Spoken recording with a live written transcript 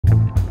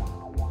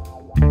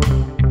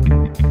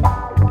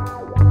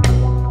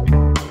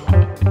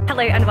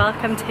Hello and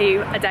welcome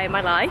to A Day in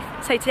My Life.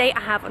 So today I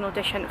have an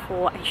audition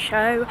for a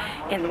show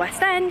in the West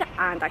End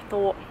and I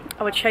thought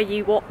I would show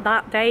you what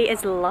that day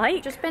is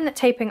like. Just been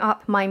taping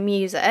up my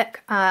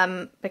music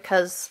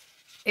because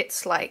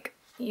it's like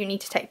you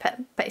need to tape it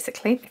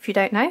basically if you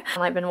don't know.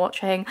 And I've been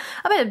watching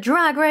a bit of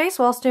Drag Race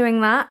whilst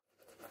doing that.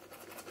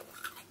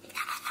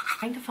 I'm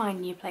trying to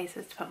find new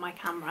places to put my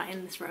camera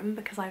in this room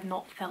because I've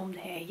not filmed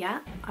here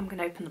yet. I'm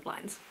gonna open the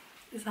blinds.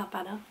 Is that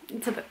better?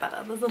 It's a bit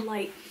better. There's a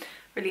light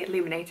really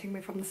illuminating me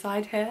from the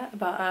side here,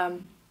 but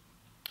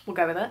we'll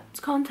go with it.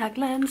 It's contact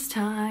lens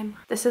time.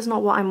 This is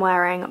not what I'm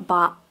wearing,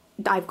 but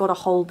I've got a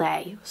whole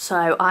day.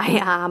 So I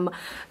am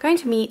going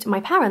to meet my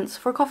parents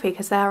for a coffee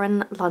because they're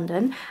in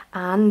London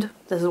and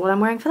this is what I'm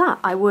wearing for that.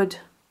 I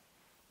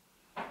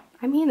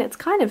mean, it's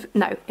kind of,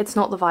 no, it's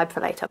not the vibe for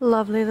later.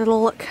 Lovely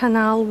little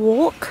canal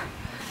walk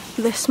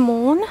this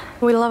morn.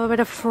 We love a bit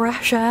of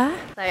fresh air.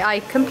 So I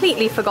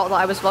completely forgot that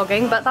I was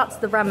vlogging, but that's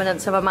the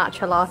remnants of a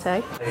matcha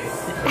latte.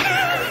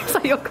 So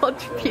your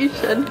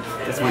contribution.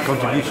 That's my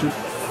contribution.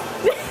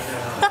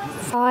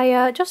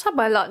 I just had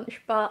my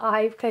lunch, but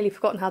I've clearly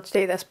forgotten how to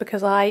do this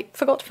because I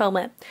forgot to film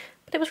it.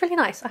 But it was really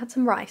nice. I had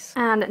some rice.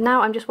 And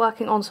now I'm just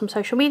working on some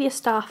social media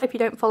stuff. If you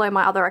don't follow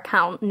my other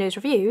account, News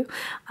Review,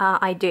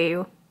 I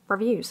do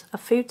reviews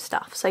of food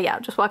stuff. So yeah,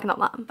 just working on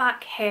that.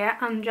 Back here,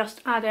 I'm just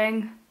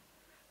adding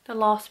the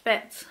last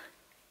bits.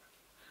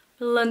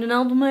 London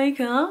album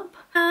makeup.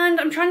 And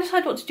I'm trying to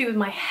decide what to do with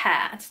my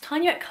hair. It's a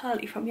tiny bit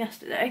curly from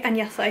yesterday. And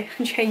yes, I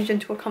changed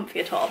into a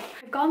comfier top.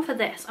 I've gone for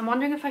this. I'm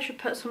wondering if I should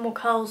put some more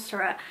curls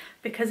through it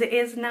because it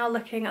is now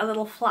looking a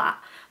little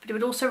flat. But it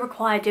would also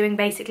require doing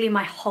basically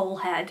my whole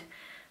head,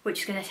 which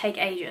is going to take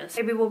ages.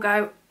 Maybe we'll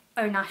go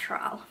au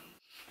natural.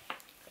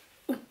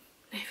 Ooh,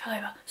 no, fell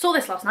over. Saw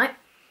this last night.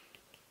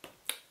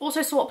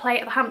 Also saw a play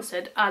at the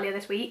Hampstead earlier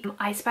this week.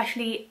 I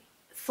especially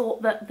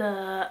thought that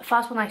the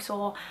first one I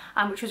saw,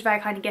 which was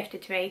very kindly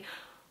gifted to me,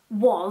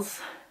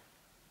 was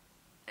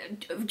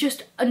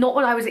just not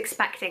what I was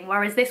expecting,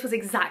 whereas this was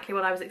exactly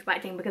what I was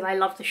expecting because I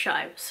love the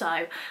show,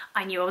 so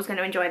I knew I was going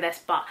to enjoy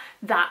this. But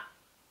that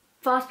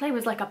first play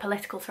was like a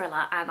political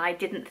thriller and I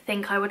didn't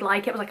think I would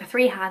like it. It was like a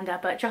three-hander,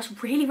 but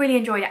just really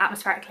enjoyed it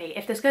atmospherically.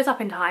 If this goes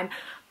up in time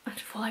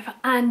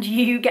and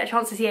you get a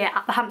chance to see it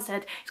at the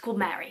Hampstead, it's called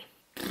Mary.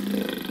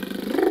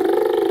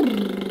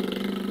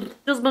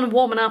 Just been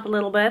warming up a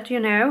little bit, you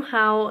know,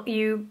 how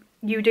you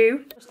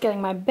do. Just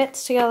getting my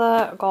bits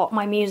together, I've got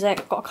my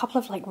music, I've got a couple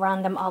of like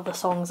random other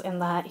songs in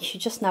there, you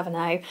just never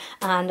know,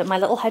 and my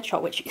little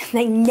headshot, which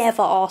they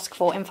never ask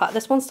for. In fact,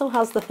 this one still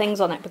has the things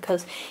on it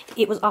because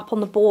it was up on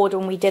the board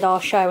when we did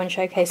our show and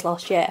showcase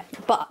last year,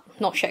 but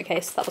not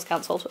showcase, that was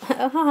cancelled,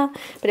 but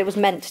it was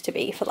meant to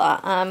be for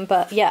that.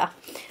 But yeah,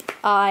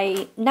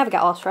 I never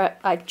get asked for it,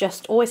 I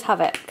just always have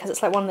it because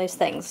it's like one of those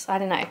things, I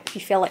don't know, you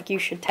feel like you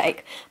should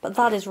take. But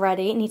that is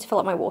ready. I need to fill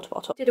up my water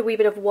bottle. Did a wee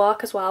bit of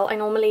work as well.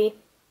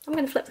 I'm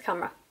going to flip the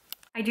camera.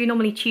 I do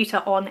normally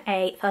tutor on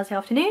a Thursday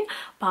afternoon,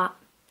 but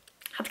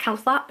had to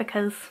cancel that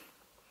because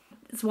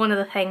it's one of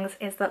the things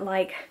is that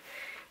like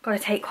got to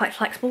take quite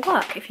flexible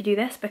work if you do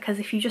this, because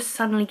if you just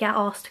suddenly get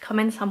asked to come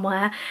in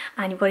somewhere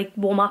and you've got to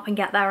warm up and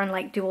get there and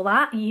like do all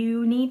that,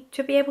 you need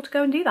to be able to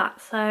go and do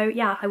that. So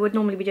yeah, I would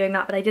normally be doing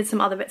that, but I did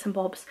some other bits and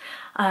bobs.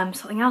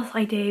 Something else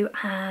I do,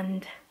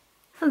 and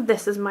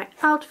this is my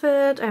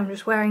outfit. I'm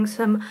just wearing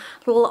some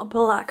little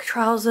black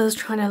trousers,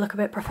 trying to look a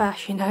bit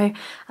professional, you know,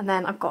 and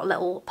then I've got a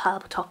little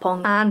purple top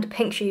on and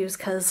pink shoes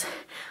because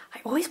I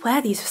always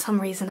wear these for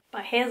some reason.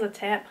 But here's a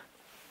tip.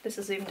 This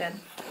is zoomed in.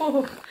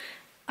 Oh,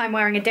 I'm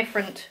wearing a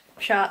different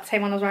shirt,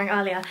 same one I was wearing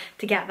earlier,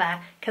 to get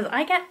there because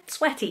I get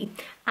sweaty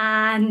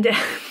and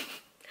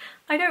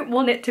I don't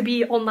want it to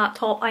be on that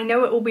top. I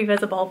know it will be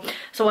visible,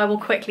 so I will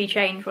quickly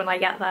change when I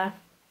get there.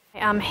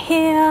 I am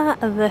here,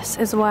 this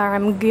is where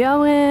I'm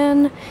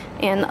going,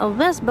 in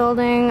this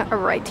building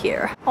right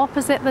here.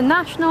 Opposite the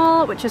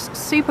National, which is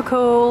super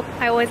cool.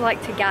 I always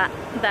like to get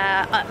there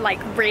at like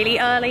really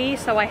early,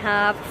 so I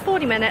have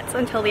 40 minutes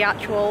until the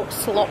actual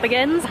slot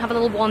begins. Have a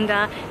little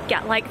wander,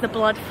 get like the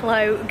blood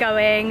flow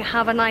going,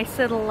 have a nice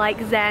little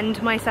like zen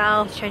to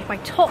myself, change my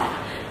top.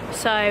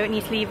 So I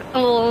need to leave a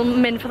little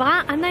min for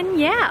that, and then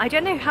yeah, I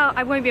don't know how,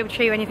 I won't be able to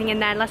show you anything in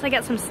there unless I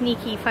get some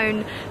sneaky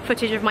phone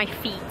footage of my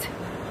feet.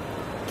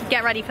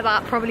 Get ready for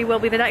that, probably will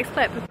be the next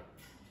clip.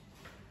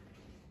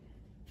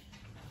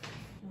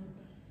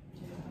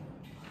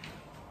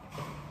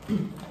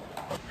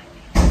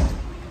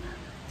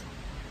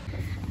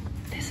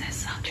 This is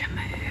such a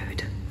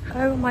mood.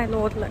 Oh my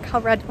lord, look how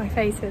red my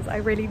face is. I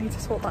really need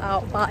to sort that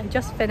out, but I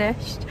just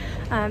finished,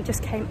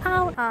 just came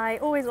out. I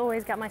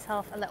always get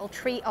myself a little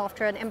treat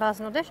after an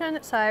in-person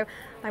audition, so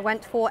I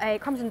went for a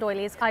crumbs and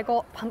doilies. I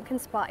got pumpkin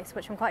spice,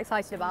 which I'm quite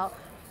excited about,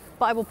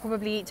 but I will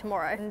probably eat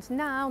tomorrow. And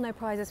now, no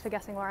prizes for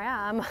guessing where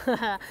I am.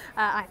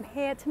 I'm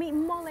here to meet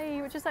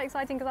Molly, which is so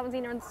exciting because I haven't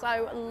seen her in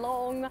so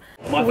long.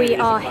 We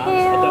are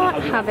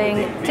here having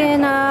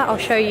dinner. I'll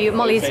show you.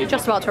 Molly's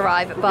just about to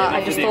arrive, but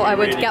I just thought I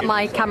would get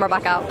my camera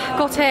back out.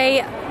 Got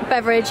a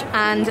beverage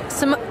and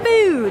some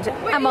food.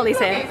 And Molly's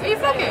here. Are you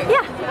vlogging?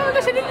 Yeah. Oh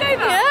gosh, I didn't know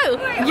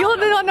that. No,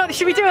 you're not.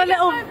 Should we do a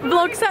little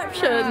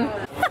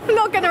vlogception? I'm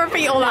not going to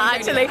repeat all that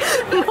actually.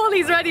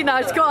 Molly's ready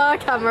now, she's got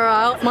her camera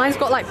out. Mine's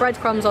got like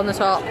breadcrumbs on the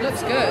top.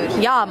 Looks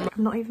good. Yum.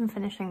 I'm not even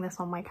finishing this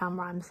on my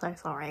camera, I'm so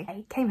sorry.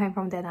 I came home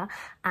from dinner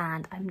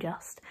and I'm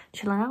just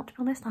chilling out, to be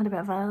honest. I had a bit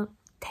of a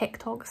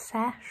TikTok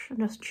sesh and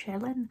just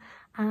chilling.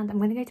 And I'm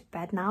going to go to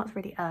bed now, it's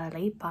really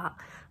early, but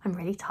I'm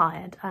really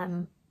tired.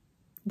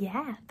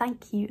 Yeah,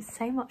 thank you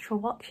so much for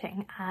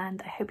watching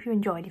and I hope you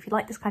enjoyed. If you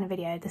like this kind of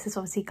video, this is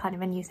obviously kind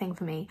of a new thing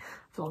for me,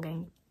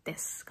 vlogging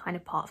this kind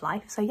of part of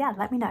life. So yeah,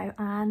 let me know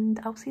and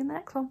I'll see you in the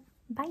next one.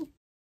 Bye.